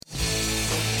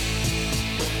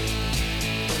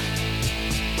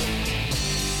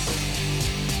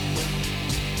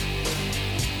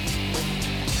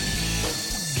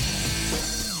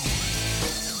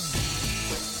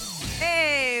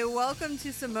welcome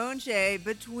to Simone Shea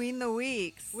Between the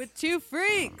Weeks. With two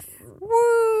freaks. Woo!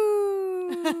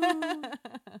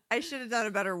 I should have done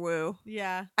a better woo.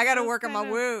 Yeah. I got to work on my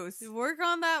woos. Work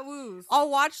on that woos. I'll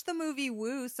watch the movie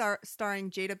Woo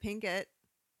starring Jada Pinkett.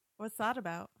 What's that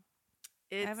about?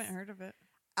 I haven't heard of it.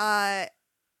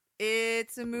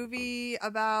 It's a movie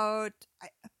about...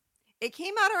 It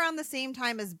came out around the same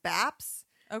time as Baps.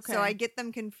 Okay. So I get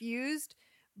them confused.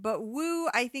 But Woo,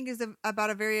 I think, is about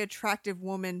a very attractive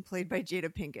woman played by Jada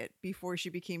Pinkett before she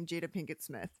became Jada Pinkett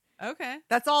Smith. Okay.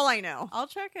 That's all I know. I'll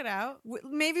check it out.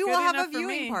 Maybe Good we'll have a enough for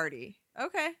viewing me. party.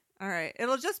 Okay. All right.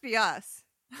 It'll just be us.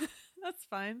 That's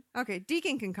fine. Okay.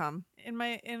 Deacon can come.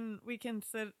 We can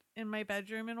sit in my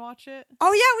bedroom and watch it.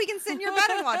 Oh, yeah. We can sit in your bed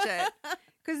and watch it.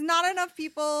 Because not enough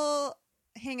people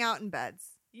hang out in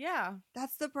beds. Yeah.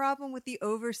 That's the problem with the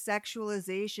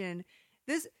over-sexualization.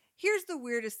 Here's the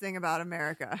weirdest thing about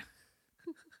America.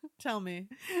 Tell me.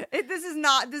 This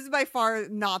is by far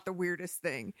not the weirdest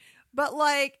thing. But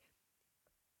like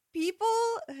people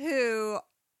who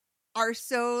are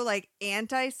so like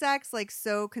anti-sex, like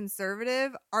so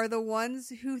conservative, are the ones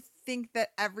who think that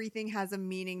everything has a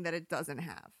meaning that it doesn't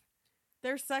have.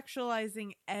 They're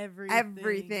sexualizing everything.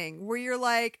 Everything. Where you're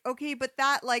like, okay, but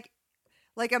that like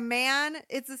a man,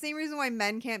 it's the same reason why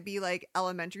men can't be like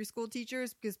elementary school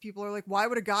teachers, because people are like, why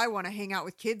would a guy want to hang out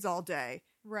with kids all day?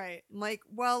 Right. I'm like,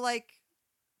 well, like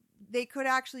they could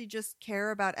actually just care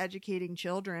about educating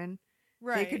children.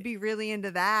 Right. They could be really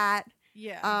into that.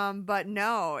 Yeah. But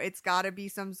no, it's got to be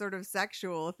some sort of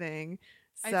sexual thing.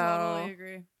 So, I totally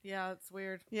agree. Yeah, it's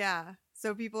weird. yeah.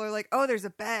 So people are like, oh, there's a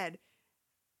bed.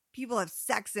 People have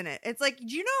sex in it. It's like,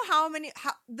 do you know how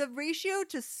the ratio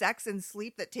to sex and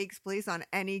sleep that takes place on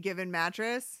any given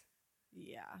mattress?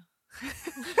 Yeah.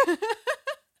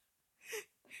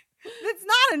 It's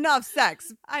not enough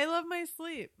sex. I love my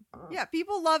sleep. Yeah,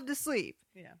 people love to sleep.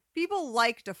 Yeah. People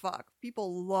like to fuck.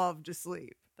 People love to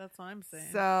sleep. That's what I'm saying.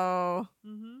 So,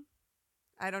 Mm-hmm.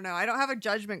 I don't know. I don't have a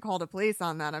judgment call to place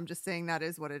on that. I'm just saying that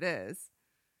is what it is.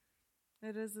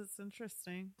 It is. It's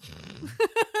interesting.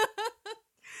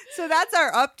 So that's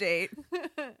our update.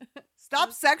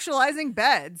 Stop sexualizing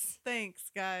beds. Thanks,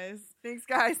 guys. Thanks,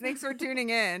 guys. Thanks for tuning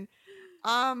in.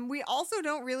 We also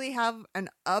don't really have an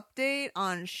update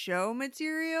on show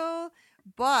material,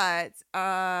 but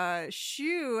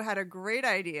Shu had a great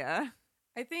idea.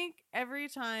 I think every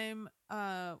time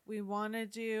we want to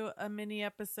do a mini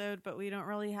episode, but we don't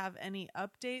really have any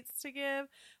updates to give,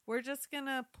 we're just going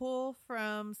to pull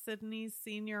from Sydney's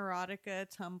Senior Erotica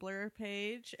Tumblr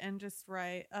page and just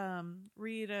read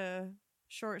a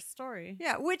short story.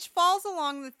 Yeah, which falls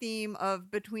along the theme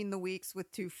of Between the Weeks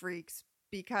with Two Freaks,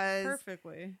 because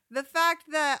Perfectly. the fact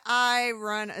that I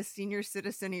run a senior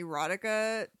citizen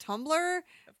erotica Tumblr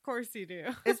Of course you do.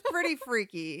 is pretty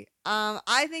freaky.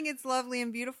 I think it's lovely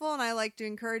and beautiful, and I like to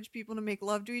encourage people to make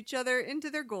love to each other into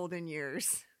their golden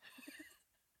years.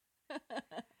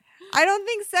 I don't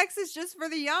think sex is just for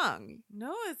the young.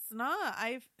 No, it's not.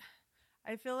 I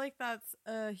feel like that's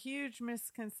a huge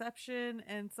misconception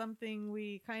and something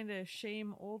we kind of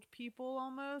shame old people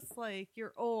almost. Like,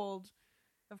 you're old.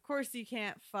 Of course you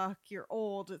can't fuck. You're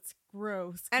old. It's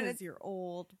gross because you're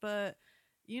old. But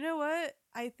you know what?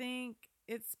 I think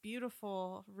it's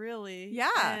beautiful, really. Yeah.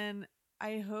 And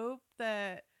I hope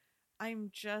that I'm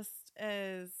just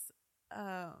as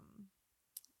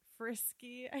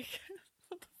frisky.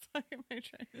 What the fuck am I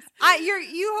trying to say?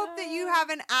 You hope that you have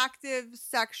an active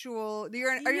sexual.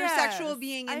 You're sexual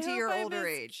being I into hope your I'm older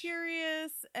as age.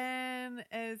 Curious and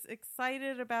as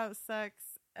excited about sex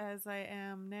as I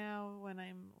am now when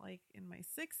I'm like in my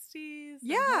 60s.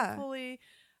 Yeah. And hopefully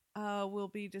we'll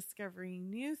be discovering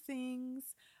new things.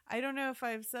 I don't know if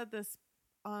I've said this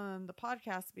on the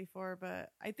podcast before,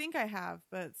 but I think I have.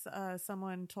 But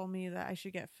someone told me that I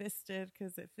should get fisted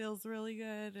because it feels really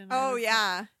good. And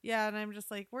yeah. yeah. And I'm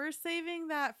just like, we're saving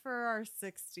that for our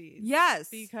 60s. Yes.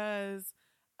 Because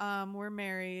we're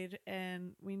married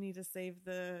and we need to save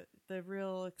the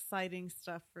real exciting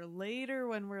stuff for later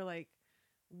when we're like,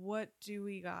 what do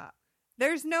we got?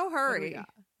 There's no What do we hurry. got?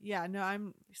 Yeah, no,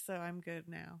 I'm good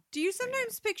now. Do you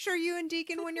sometimes picture you and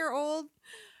Deacon when you're old?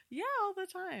 Yeah, all the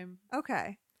time.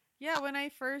 Okay. Yeah, when I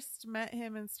first met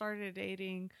him and started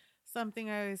dating, something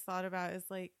I always thought about is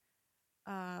like,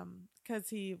 because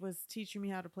he was teaching me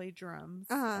how to play drums.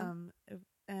 Uh-huh.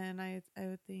 And I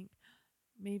would think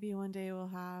maybe one day we'll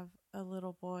have a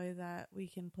little boy that we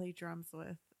can play drums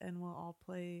with and we'll all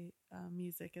play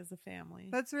music as a family.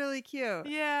 That's really cute.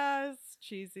 Yeah, it's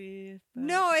cheesy. But...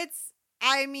 No,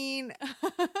 I mean,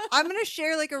 I'm going to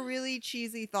share like a really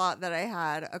cheesy thought that I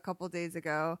had a couple days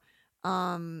ago.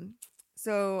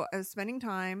 so I was spending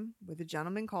time with a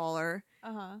gentleman caller,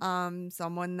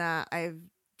 someone that I've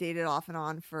dated off and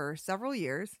on for several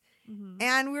years. Mm-hmm.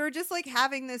 And we were just like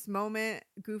having this moment,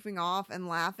 goofing off and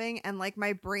laughing. And like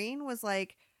my brain was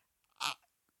like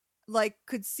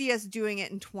could see us doing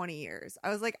it in 20 years. I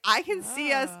was like, I can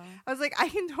see us. I was like, I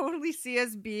can totally see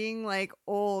us being like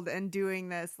old and doing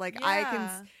this. Like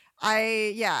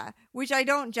which I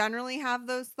don't generally have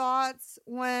those thoughts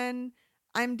when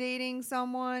I'm dating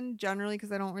someone generally,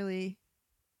 because I don't really,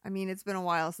 I mean, it's been a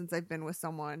while since I've been with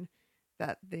someone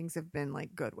that things have been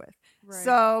like good with. Right.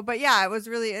 So, but yeah, it was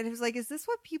really, and it was like, is this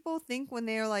what people think when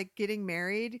they're like getting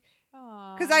married?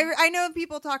 Because I know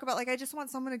people talk about like, I just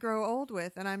want someone to grow old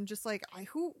with, and I'm just like,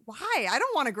 why? I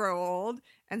don't want to grow old.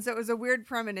 And so it was a weird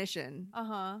premonition.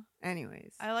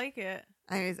 Anyways, I like it.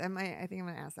 Anyways, I think I'm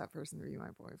gonna ask that person to be my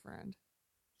boyfriend.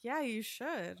 Yeah, you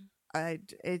should. I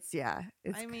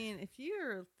mean, if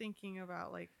you're thinking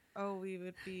about like, oh, we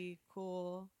would be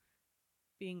cool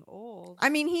being old. I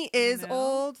mean, he is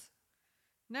old.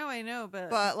 No, I know,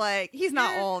 but like he's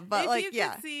not old. But like, you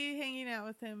could see hanging out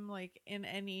with him like in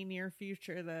any near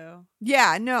future, though.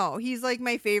 Yeah, no, he's like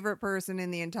my favorite person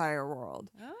in the entire world.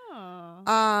 Oh.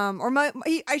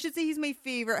 I should say he's my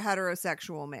favorite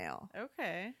heterosexual male.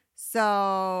 Okay.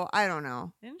 So I don't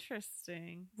know.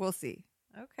 Interesting. We'll see.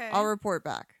 Okay. I'll report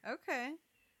back. Okay.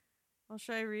 Well,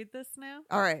 should I read this now?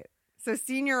 All right. So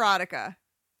senior erotica.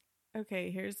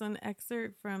 Okay, here's an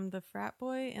excerpt from The Frat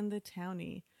Boy and the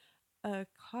Townie, a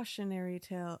cautionary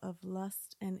tale of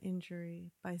lust and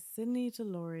injury by Sydney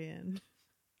DeLorean.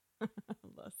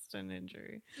 Lust and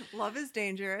injury. Love is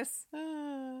dangerous.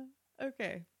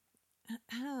 Okay.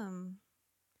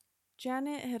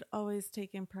 Janet had always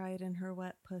taken pride in her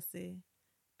wet pussy.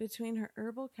 Between her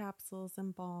herbal capsules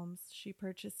and balms she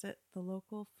purchased at the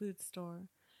local food store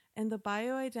and the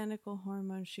bioidentical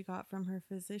hormones she got from her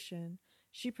physician,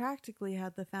 she practically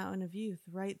had the fountain of youth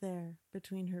right there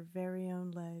between her very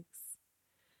own legs.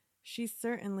 She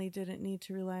certainly didn't need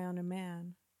to rely on a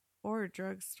man or a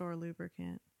drugstore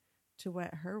lubricant to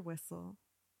wet her whistle.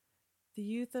 The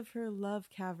youth of her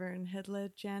love cavern had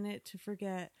led Janet to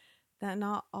forget that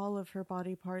not all of her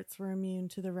body parts were immune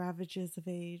to the ravages of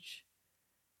age.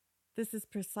 This is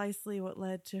precisely what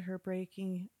led to her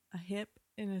breaking a hip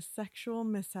in a sexual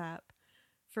mishap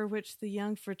for which the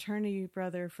young fraternity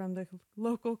brother from the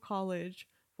local college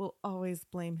will always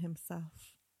blame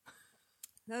himself.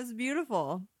 That was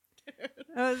beautiful.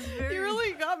 That was You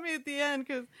really got me at the end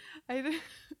because I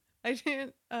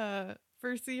didn't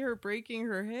foresee her breaking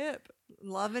her hip.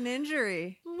 Love and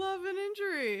injury. Love and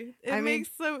injury. It makes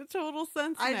total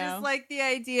sense now. I just like the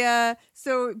idea.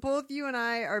 So both you and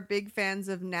I are big fans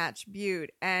of Natch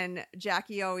Butte, and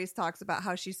Jackie always talks about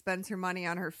how she spends her money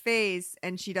on her face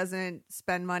and she doesn't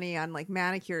spend money on like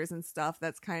manicures and stuff.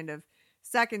 That's kind of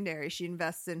secondary. She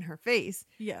invests in her face.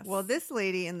 Yes. Well, this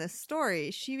lady in this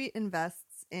story, she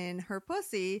invests in her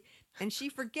pussy, and she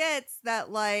forgets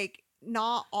that like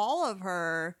not all of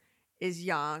her is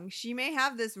young. She may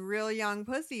have this real young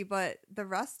pussy, but the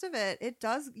rest of it,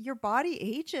 your body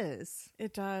ages.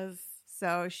 It does.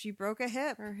 So she broke a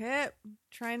hip. Her hip,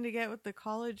 trying to get with the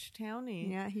college townie.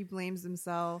 Yeah, he blames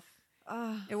himself.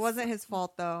 It wasn't his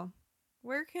fault, though.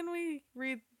 Where can we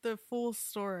read the full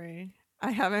story?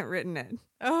 I haven't written it.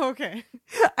 Oh, okay.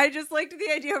 I just liked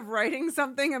the idea of writing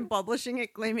something and publishing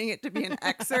it, claiming it to be an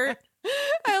excerpt.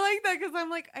 I like that because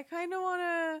I'm like, I kind of want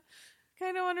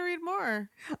to read more.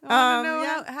 I want to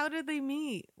know how did they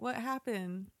meet? What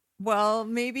happened? Well,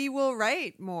 maybe we'll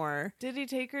write more. Did he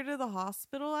take her to the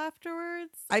hospital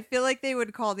afterwards? I feel like they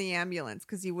would call the ambulance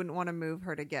because he wouldn't want to move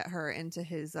her to get her into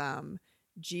his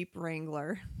Jeep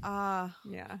Wrangler.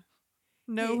 Yeah.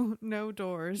 No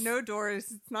doors. No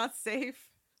doors. It's not safe.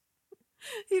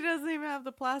 He doesn't even have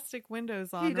the plastic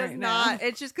windows on. He does not.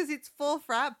 It's just because he's full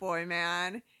frat boy,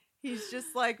 man. He's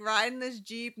just like riding this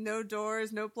Jeep, no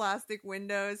doors, no plastic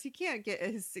windows. He can't get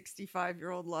his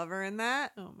 65-year-old lover in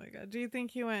that. Oh my God. Do you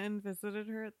think he went and visited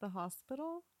her at the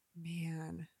hospital?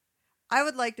 Man, I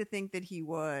would like to think that he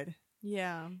would.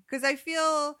 Yeah. Because I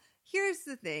feel, here's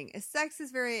the thing. Sex is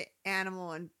very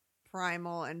animal and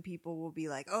primal, and people will be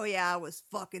like, oh yeah, I was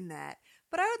fucking that.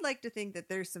 But I would like to think that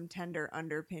there's some tender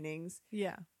underpinnings.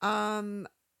 Yeah.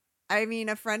 I mean,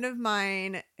 a friend of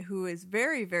mine who is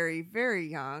very, very, very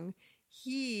young,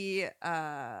 he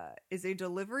is a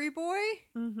delivery boy,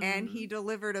 and he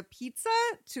delivered a pizza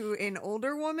to an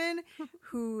older woman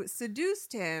who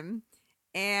seduced him,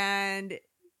 and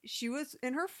she was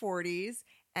in her 40s,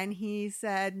 and he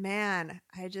said, man,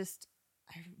 I've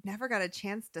never got a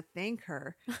chance to thank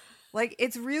her. Like,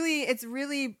 it's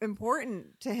really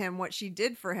important to him what she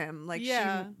did for him. Like, she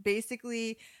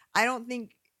basically, I don't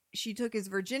think she took his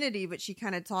virginity, but she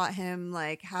kind of taught him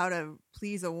like how to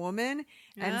please a woman.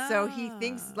 And so he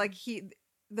thinks Ah, like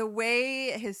the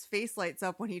way his face lights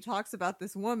up when he talks about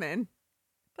this woman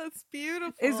that's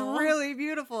beautiful. is really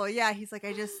beautiful. Yeah, he's like,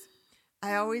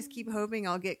 I always keep hoping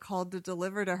I'll get called to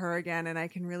deliver to her again, and I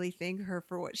can really thank her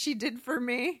for what she did for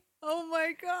me. Oh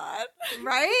my god.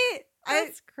 Right?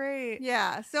 That's great.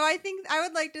 Yeah. So I think I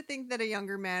would like to think that a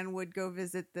younger man would go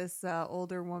visit this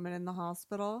older woman in the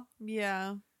hospital.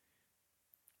 Yeah.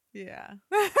 Yeah.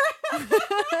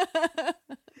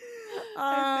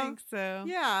 I think so.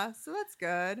 Yeah, so that's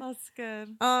good. That's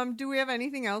good. Do we have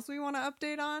anything else we want to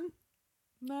update on?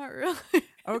 Not really.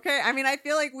 Okay. I mean, I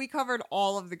feel like we covered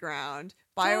all of the ground.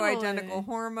 Bioidentical Totally.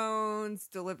 hormones,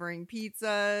 delivering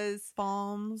pizzas,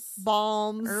 Balms.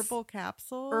 balms, Herbal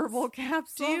capsules. herbal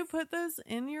capsules. Do you put those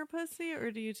in your pussy or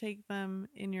do you take them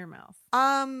in your mouth?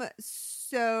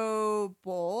 So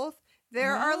both.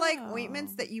 There are like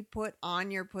ointments Oh. that you put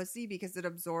on your pussy because it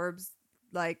absorbs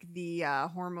like the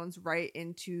hormones right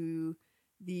into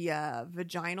the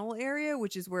vaginal area,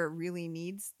 which is where it really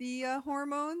needs the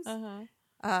hormones.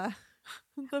 Uh-huh.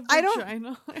 The I don't-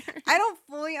 vaginal area. I don't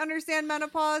fully understand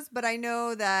menopause, but I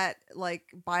know that like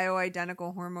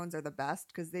bioidentical hormones are the best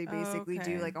because they basically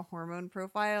do Okay. like a hormone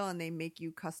profile and they make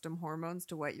you custom hormones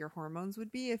to what your hormones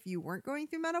would be if you weren't going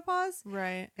through menopause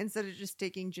Right. instead of just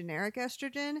taking generic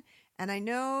estrogen. And I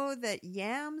know that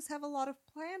yams have a lot of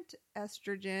plant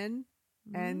estrogen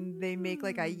and they make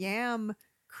like a Mm. yam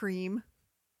cream.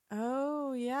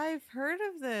 Oh, yeah, I've heard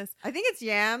of this. I think it's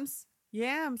yams.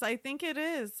 Yams, I think it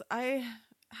is. I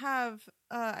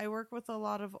work with a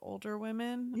lot of older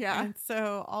women. Yeah. And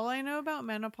so all I know about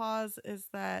menopause is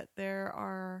that there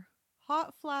are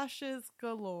hot flashes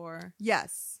galore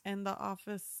Yes. and the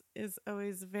office is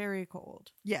always very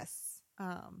cold. Yes.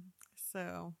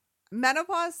 So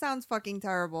Menopause sounds fucking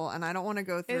terrible and I don't want to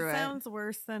go it through it. sounds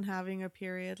worse than having a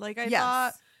period. Like I Yes.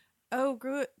 thought, oh,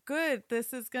 good.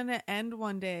 This is going to end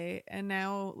one day. And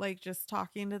now, like, just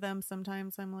talking to them,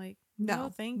 sometimes I'm like, no,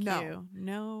 thank no. you.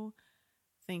 No,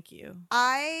 thank you.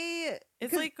 It's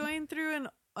 'cause- like going through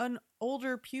an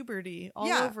older puberty all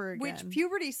yeah, over again. which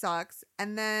puberty sucks.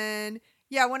 And then,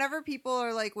 yeah, whenever people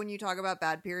are like, when you talk about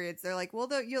bad periods, they're like, well,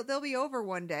 they'll be over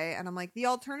one day. And I'm like, the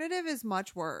alternative is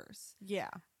much worse. Yeah.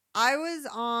 I was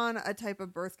on a type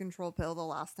of birth control pill the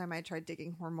last time I tried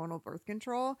taking hormonal birth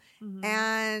control. Mhm.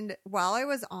 And while I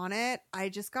was on it, I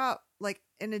just got like,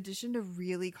 in addition to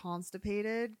really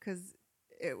constipated, because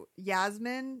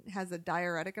Yasmin has a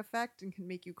diuretic effect and can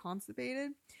make you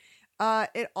constipated.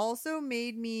 It also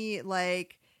made me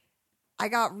like, I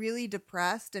got really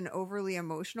depressed and overly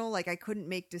emotional. Like I couldn't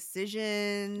make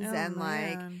decisions Oh, and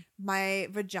like man. my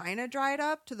vagina dried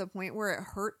up to the point where it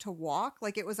hurt to walk.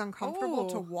 Like it was uncomfortable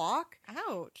to Oh. walk.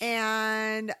 Ouch.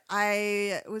 And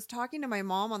I was talking to my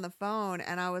mom on the phone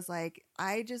and I was like,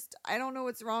 I don't know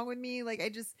what's wrong with me. Like,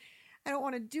 I don't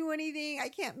want to do anything. I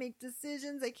can't make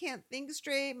decisions. I can't think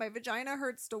straight. My vagina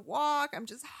hurts to walk. I'm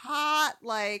just hot.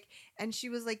 Like, and she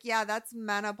was like, yeah, that's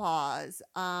menopause.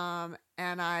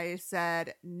 And I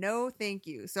said, no, thank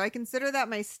you. So I consider that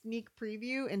my sneak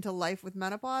preview into life with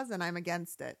menopause and I'm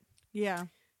against it. yeah.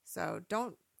 So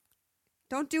don't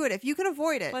do it. If you can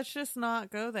avoid it, Let's just not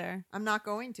go there. I'm not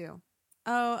going to.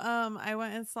 Oh, I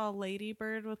went and saw Lady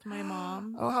Bird with my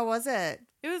mom. Oh, how was it?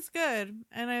 It was good.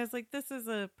 And I was like, this is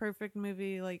a perfect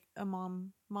movie, like a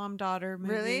mom-daughter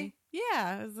movie. Really?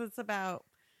 Yeah. It's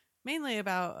mainly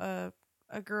about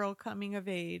a girl coming of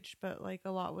age, but like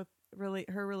a lot with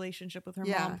her relationship with her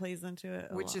Yeah. mom plays into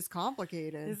it. Which is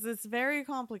complicated. It's very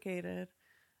complicated.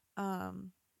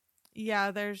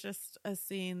 Yeah, there's just a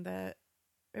scene that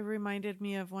it reminded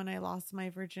me of when I lost my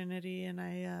virginity and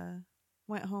I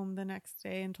went home the next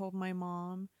day and told my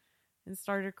mom and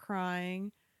started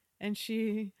crying. And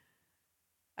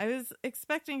I was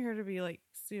expecting her to be like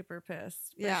super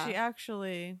pissed. But Yeah. she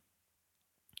actually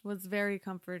was very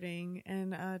comforting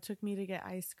and took me to get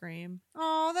ice cream.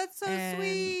 Oh, that's so and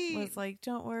sweet. was like,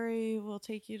 don't worry, we'll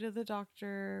take you to the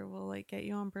doctor. We'll like get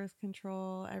you on birth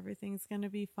control. Everything's going to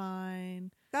be fine.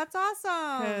 That's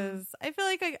awesome. Because I feel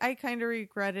like I kind of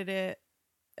regretted it.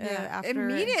 After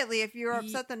immediately if you were Ye-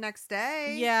 upset the next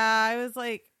day. Yeah, I was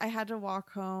like, I had to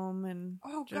walk home and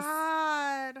Oh just-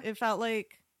 God. it felt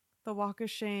like the walk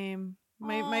of shame.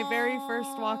 My very first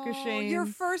walk of Oh, shame. Your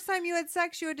first time you had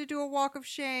sex, you had to do a walk of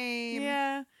shame.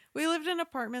 Yeah. We lived in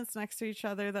apartments next to each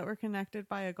other that were connected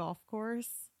by a golf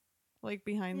course, like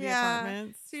behind the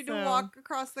apartments. So you had to walk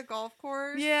across the golf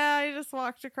course. Yeah, I just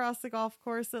walked across the golf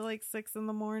course at like 6 a.m.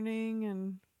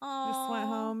 and just went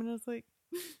home and was like,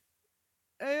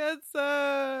 I had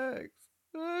sex.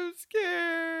 I'm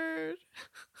scared.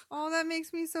 Oh, that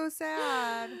makes me so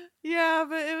sad. Yeah,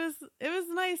 but it was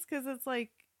nice because it's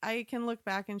like I can look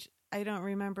back and I don't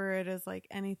remember it as like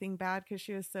anything bad because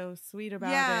she was so sweet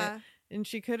about it, and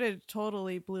she could have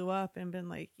totally blew up and been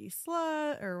like, "You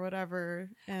slut" or whatever,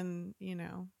 and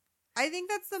I think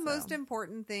that's the most So.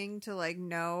 important thing to like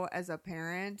know as a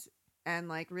parent and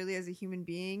like really as a human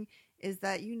being is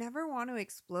that you never want to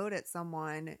explode at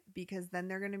someone because then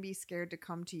they're going to be scared to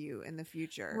come to you in the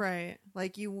future. Right.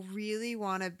 Like you really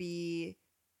want to be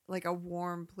like a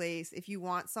warm place. If you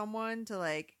want someone to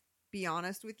like be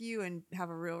honest with you and have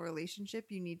a real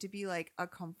relationship, you need to be like a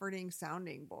comforting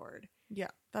sounding board.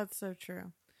 Yeah, that's so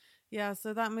true. Yeah,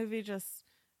 so that movie just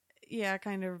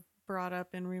kind of brought up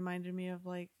and reminded me of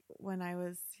like when I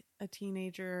was a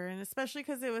teenager, and especially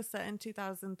because it was set in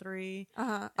 2003.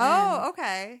 Oh,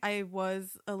 okay. I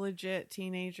was a legit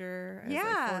teenager. I was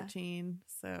like 14,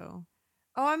 so.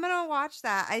 Oh, I'm gonna watch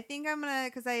that. I think I'm gonna,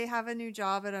 because I have a new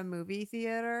job at a movie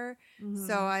theater. Mhm.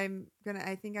 So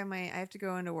I think I have to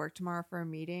go into work tomorrow for a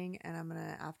meeting, and I'm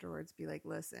gonna afterwards be like,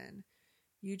 listen,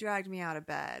 you dragged me out of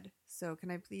bed, so can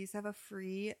I please have a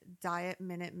free Diet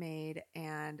Minute Maid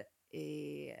and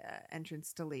a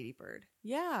entrance to Lady Bird?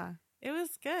 Yeah, it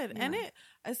was good. And Yeah.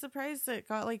 was surprised it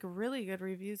got like really good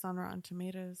reviews on Rotten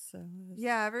Tomatoes. So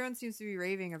yeah, everyone seems to be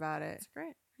raving about it. it's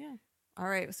great. Yeah. All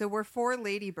right, so we're for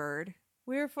Lady Bird.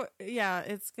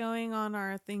 It's going on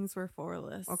our things we're for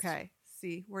list. Okay.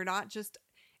 See,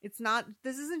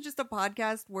 this isn't just a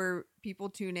podcast where people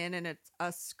tune in and it's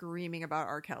us screaming about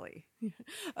R. Kelly.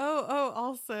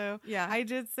 Also, Yeah. I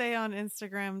did say on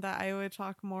Instagram that I would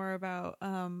talk more about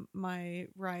my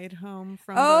ride home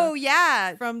from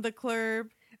from the club.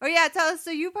 Oh yeah, tell us.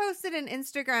 So you posted an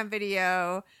Instagram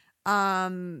video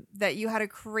that you had a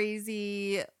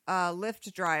crazy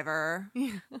Lyft driver.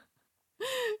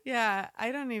 Yeah,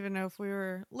 I don't even know if we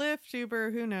were Lyft,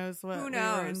 Uber, who knows what. Who we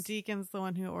knows? were, and Deacon's the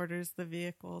one who orders the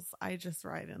vehicles. I just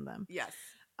ride in them. Yes.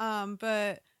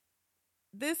 But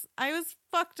I was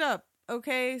fucked up.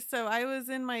 Okay, so I was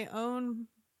in my own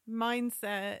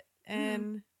mindset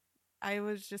and I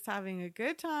was just having a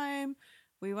good time.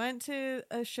 We went to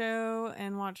a show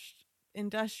and watched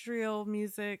industrial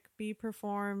music be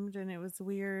performed, and it was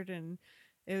weird and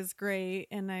it was great,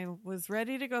 and I was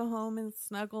ready to go home and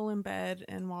snuggle in bed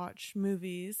and watch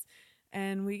movies.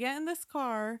 And we get in this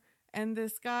car, and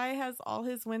this guy has all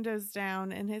his windows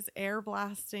down, and his air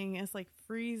blasting is like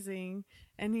freezing.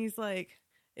 And he's like,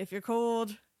 "If you're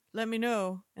cold, let me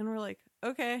know." And we're like,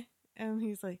 "Okay." And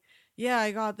he's like, "Yeah,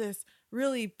 I got this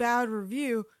really bad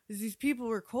review because these people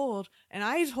were cold. And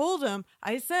I told him,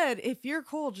 I said, if you're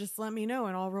cold, just let me know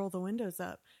and I'll roll the windows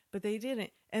up. But they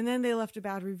didn't. And then they left a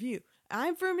bad review.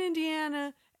 I'm from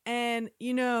Indiana, and,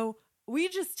 we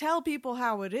just tell people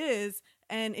how it is.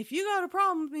 And if you got a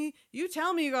problem with me, you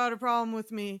tell me you got a problem with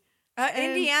me."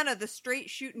 Indiana, the straight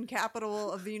shooting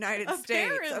capital of the United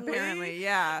States, apparently.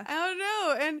 Yeah. I don't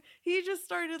know. And he just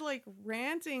started like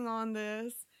ranting on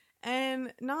this.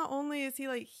 And not only is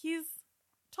he's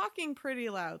talking pretty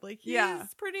loud, like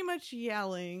he's pretty much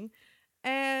yelling.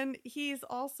 And he's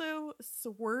also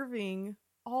swerving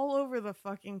all over the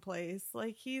fucking place.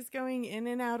 Like he's going in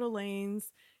and out of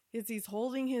lanes. He's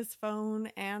holding his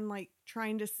phone and like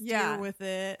trying to steer with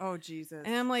it. Oh, Jesus.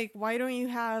 And I'm like, why don't you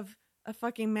have a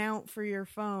fucking mount for your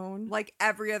phone? Like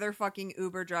every other fucking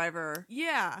Uber driver.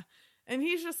 Yeah. And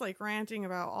he's just like ranting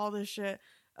about all this shit.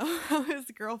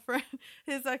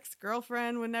 His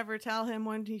ex-girlfriend would never tell him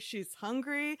when she's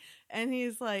hungry. And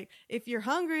he's like, "If you're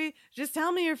hungry, just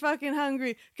tell me you're fucking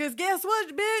hungry. Because guess what,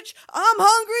 bitch? I'm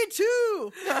hungry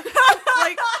too."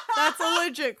 Like, that's a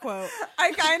legit quote.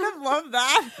 I kind of love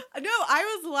that. No, I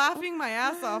was laughing my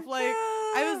ass off. Like,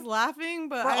 I was laughing,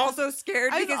 but we're also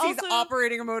scared because he's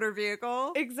operating a motor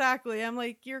vehicle. Exactly. I'm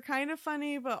like, you're kind of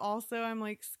funny, but also I'm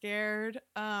like scared.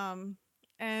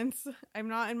 And I'm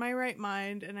not in my right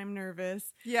mind and I'm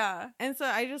nervous. Yeah. And so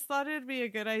I just thought it'd be a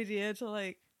good idea to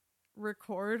like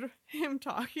record him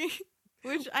talking,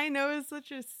 which I know is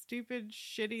such a stupid,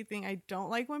 shitty thing. I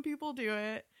don't like when people do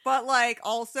it. But like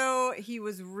also he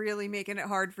was really making it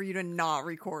hard for you to not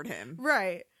record him.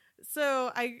 Right.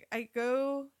 So I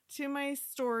go to my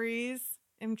stories.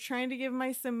 I'm trying to give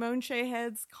my Simone Che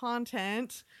heads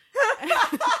content.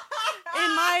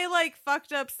 In my like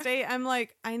fucked up state, I'm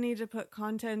like, I need to put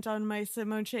content on my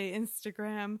Simone Che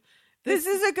Instagram. This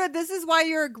is why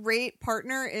you're a great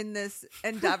partner in this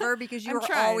endeavor, because you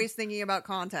are always thinking about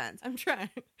content. I'm trying.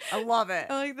 I love it.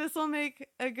 I'm like, this will make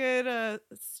a good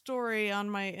story on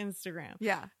my Instagram.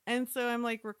 Yeah. And so I'm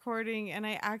like recording, and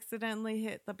I accidentally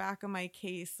hit the back of my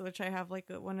case, which I have like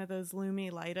one of those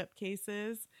Lumi light up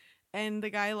cases. and the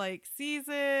guy like sees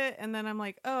it, and then I'm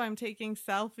like, oh, I'm taking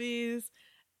selfies,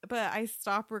 but I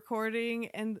stop recording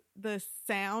and the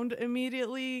sound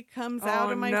immediately comes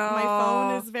out of my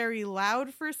phone is very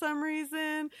loud for some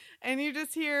reason, and you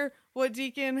just hear what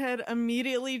Deacon had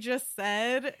immediately just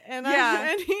said, and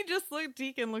and he just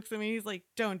Deacon looks at me, he's like,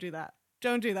 don't do that,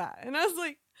 and I was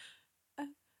like,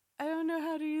 I don't know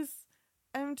how to use,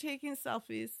 I'm taking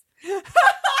selfies.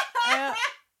 and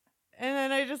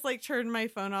then I just like turned my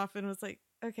phone off and was like,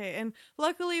 okay. And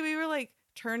luckily we were like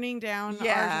turning down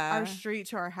our street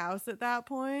to our house at that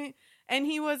point, and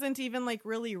he wasn't even like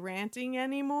really ranting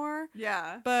anymore.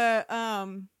 But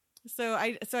so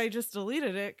I just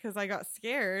deleted it because I got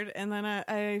scared, and then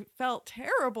I felt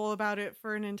terrible about it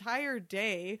for an entire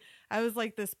day. I was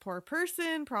like, this poor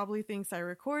person probably thinks I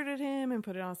recorded him and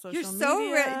put it on social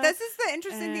media. This is the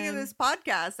interesting thing of this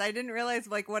podcast. I didn't realize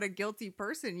like what a guilty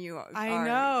person you are. I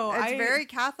know. It's very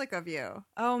Catholic of you.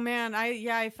 Oh man,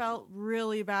 I felt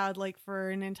really bad like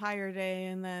for an entire day,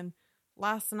 and then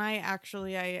last night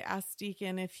actually I asked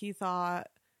Deacon if he thought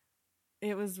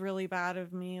it was really bad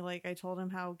of me. Like, I told him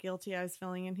how guilty I was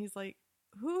feeling, and he's like,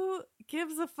 who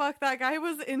gives a fuck? That guy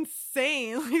was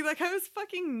insane. Like I was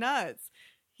fucking nuts.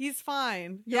 He's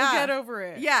fine. You'll get over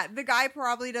it. Yeah, the guy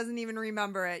probably doesn't even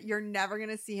remember it. You're never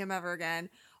gonna see him ever again.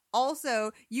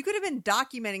 Also, you could have been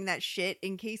documenting that shit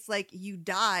in case like you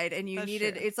died and you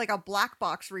needed it's like a black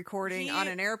box recording on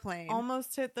an airplane.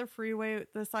 Almost hit the freeway,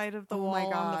 the side of the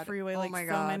wall on the freeway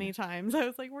so many times. I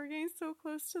was like, we're getting so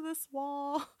close to this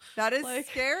wall. That is like,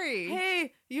 scary.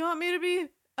 Hey, you want me to be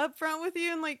up front with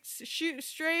you and like shoot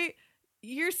straight?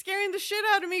 You're scaring the shit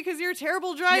out of me because you're a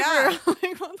terrible driver. Yeah.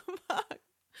 Like, what the fuck?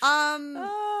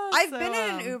 I've been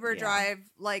in an Uber drive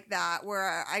like that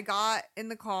where I got in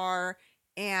the car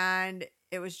and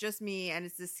it was just me, and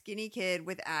it's this skinny kid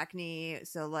with acne.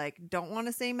 So like, don't want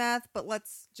to say meth, but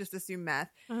let's just assume meth.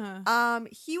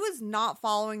 He was not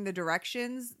following the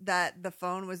directions that the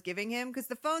phone was giving him, because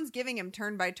the phone's giving him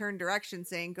turn by turn directions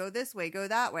saying, go this way, go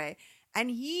that way.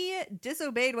 And he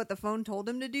disobeyed what the phone told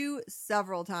him to do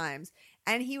several times.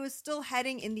 And he was still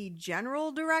heading in the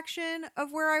general direction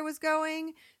of where I was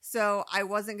going. So I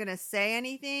wasn't going to say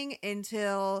anything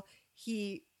until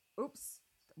he,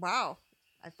 wow.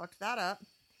 I fucked that up.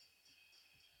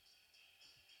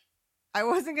 I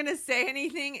wasn't going to say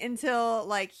anything until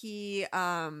like he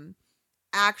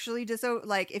actually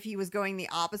like if he was going the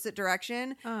opposite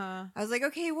direction. I was like,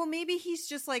 okay, well maybe he's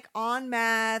just like on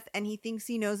meth and he thinks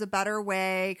he knows a better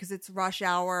way because it's rush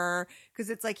hour,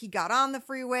 because it's like he got on the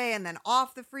freeway and then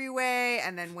off the freeway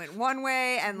and then went one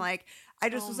way, and like I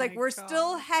just was like, we're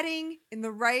still heading in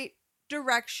the right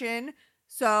direction,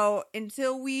 so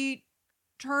until we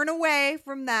turn away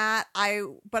from that, I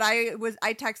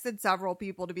texted several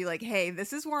people to be like, hey,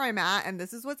 this is where I'm at and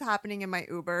this is what's happening in my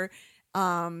Uber.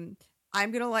 I'm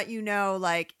gonna let you know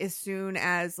like as soon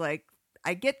as like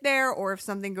I get there, or if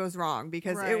something goes wrong,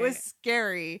 because it was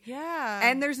scary. Yeah.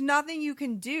 And there's nothing you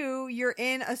can do. You're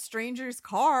in a stranger's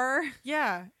car.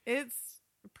 Yeah, it's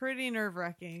pretty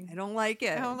nerve-wracking. I don't like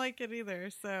it. I don't like it either.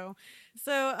 So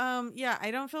yeah,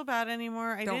 I don't feel bad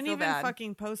anymore. I didn't even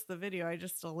fucking post the video. I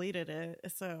just deleted it.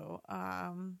 So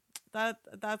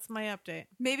that's my update.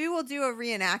 Maybe we'll do a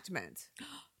reenactment.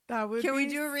 That would Can we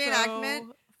do a reenactment?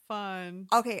 So fun.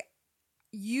 Okay.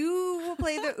 You will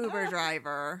play the Uber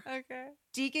driver. Okay.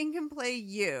 Deacon can play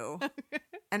you.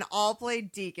 And I'll play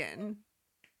Deacon.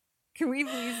 Can we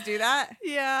please do that?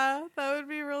 Yeah, that would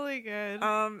be really good.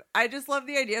 I just love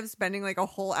the idea of spending like a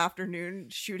whole afternoon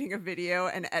shooting a video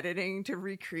and editing to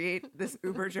recreate this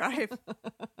Uber drive.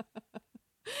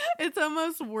 It's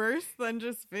almost worse than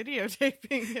just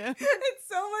videotaping him. It's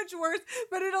so much worse,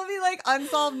 but it'll be like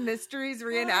Unsolved Mysteries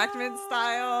reenactment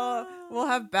style. We'll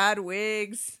have bad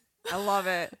wigs. I love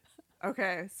it.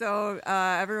 Okay, so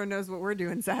everyone knows what we're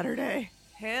doing Saturday.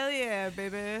 Hell yeah,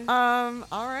 baby. All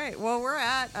right. Well, we're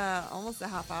at almost a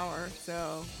half hour,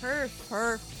 so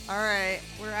Perf. All right.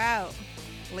 We're out.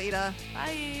 Later.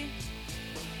 Bye.